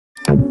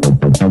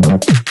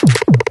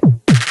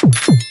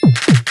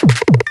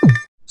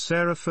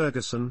Sarah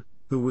Ferguson,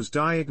 who was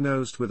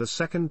diagnosed with a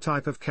second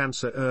type of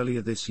cancer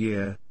earlier this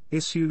year,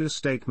 issued a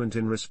statement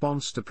in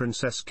response to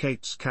Princess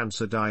Kate's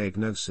cancer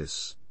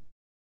diagnosis.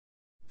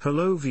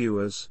 Hello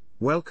viewers,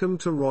 welcome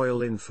to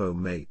Royal Info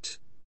Mate.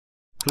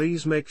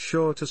 Please make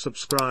sure to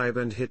subscribe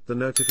and hit the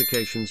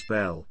notifications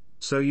bell,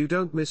 so you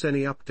don't miss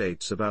any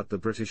updates about the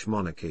British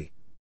monarchy.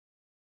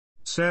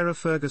 Sarah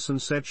Ferguson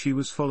said she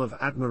was full of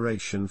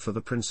admiration for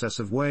the Princess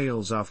of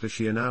Wales after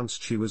she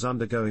announced she was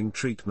undergoing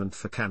treatment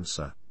for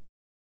cancer.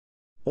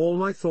 All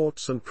my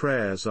thoughts and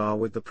prayers are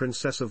with the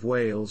Princess of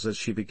Wales as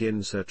she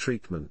begins her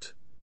treatment.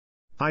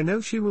 I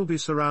know she will be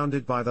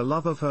surrounded by the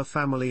love of her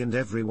family and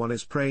everyone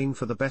is praying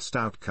for the best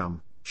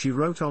outcome, she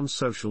wrote on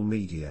social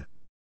media.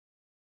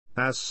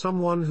 As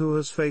someone who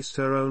has faced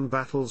her own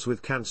battles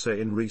with cancer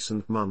in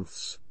recent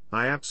months,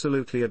 I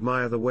absolutely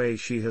admire the way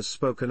she has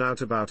spoken out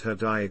about her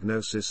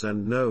diagnosis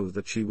and know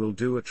that she will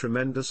do a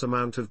tremendous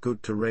amount of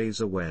good to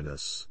raise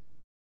awareness.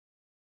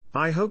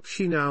 I hope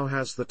she now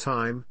has the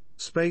time,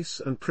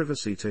 space and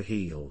privacy to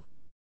heal.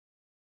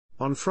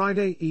 On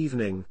Friday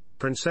evening,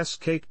 Princess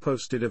Kate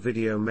posted a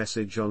video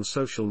message on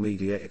social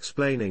media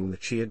explaining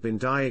that she had been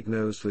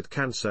diagnosed with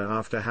cancer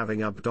after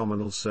having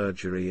abdominal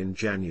surgery in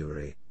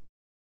January.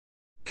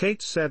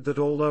 Kate said that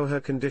although her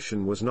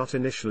condition was not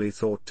initially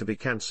thought to be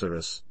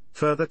cancerous,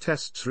 further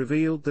tests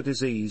revealed the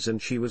disease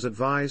and she was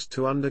advised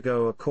to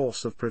undergo a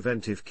course of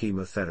preventive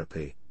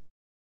chemotherapy.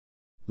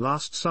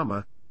 Last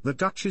summer, the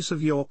Duchess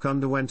of York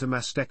underwent a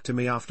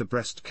mastectomy after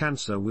breast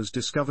cancer was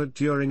discovered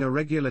during a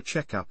regular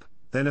checkup,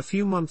 then a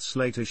few months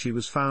later she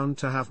was found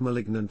to have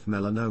malignant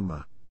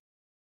melanoma.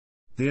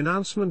 The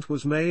announcement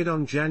was made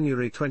on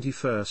January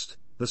 21,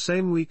 the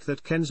same week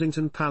that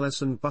Kensington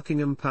Palace and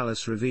Buckingham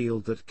Palace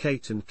revealed that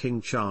Kate and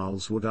King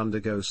Charles would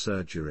undergo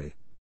surgery.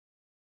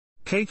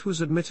 Kate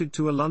was admitted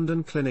to a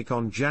London clinic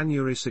on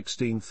January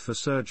 16 for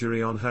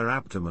surgery on her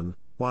abdomen,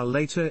 while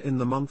later in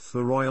the month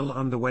the royal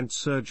underwent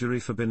surgery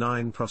for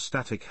benign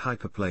prostatic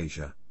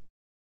hyperplasia.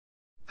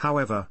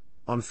 However,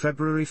 on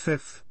February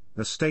 5,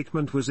 a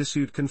statement was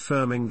issued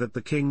confirming that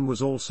the king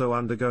was also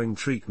undergoing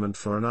treatment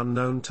for an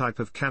unknown type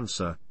of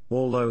cancer,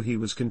 although he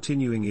was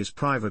continuing his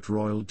private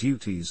royal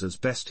duties as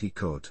best he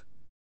could.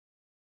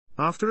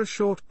 After a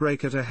short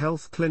break at a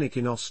health clinic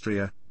in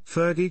Austria,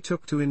 Fergie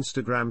took to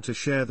Instagram to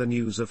share the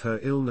news of her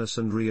illness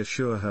and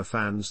reassure her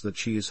fans that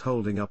she is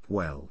holding up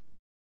well.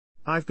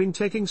 I've been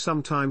taking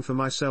some time for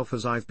myself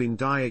as I've been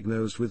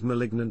diagnosed with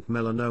malignant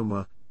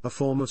melanoma, a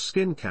form of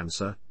skin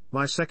cancer,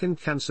 my second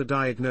cancer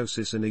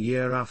diagnosis in a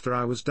year after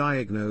I was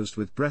diagnosed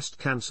with breast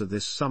cancer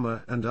this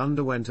summer and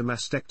underwent a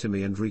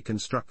mastectomy and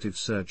reconstructive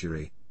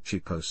surgery, she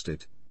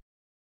posted.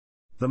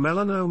 The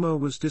melanoma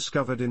was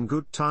discovered in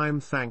good time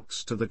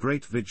thanks to the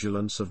great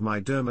vigilance of my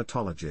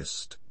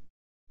dermatologist.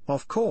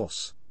 Of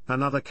course,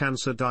 another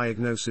cancer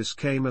diagnosis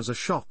came as a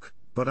shock,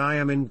 but I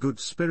am in good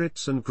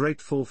spirits and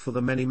grateful for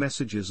the many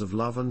messages of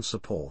love and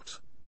support.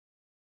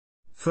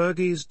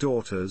 Fergie's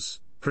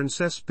daughters,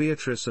 Princess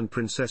Beatrice and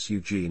Princess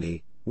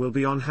Eugenie, will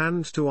be on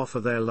hand to offer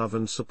their love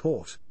and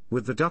support,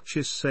 with the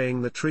Duchess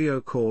saying the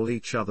trio call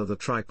each other the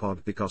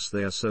tripod because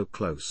they are so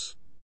close.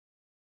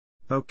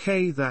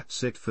 Okay,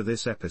 that's it for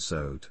this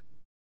episode.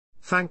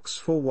 Thanks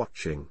for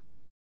watching.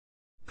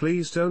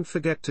 Please don't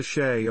forget to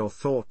share your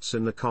thoughts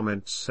in the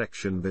comments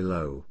section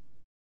below.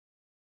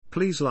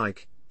 Please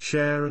like,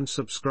 share and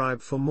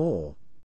subscribe for more.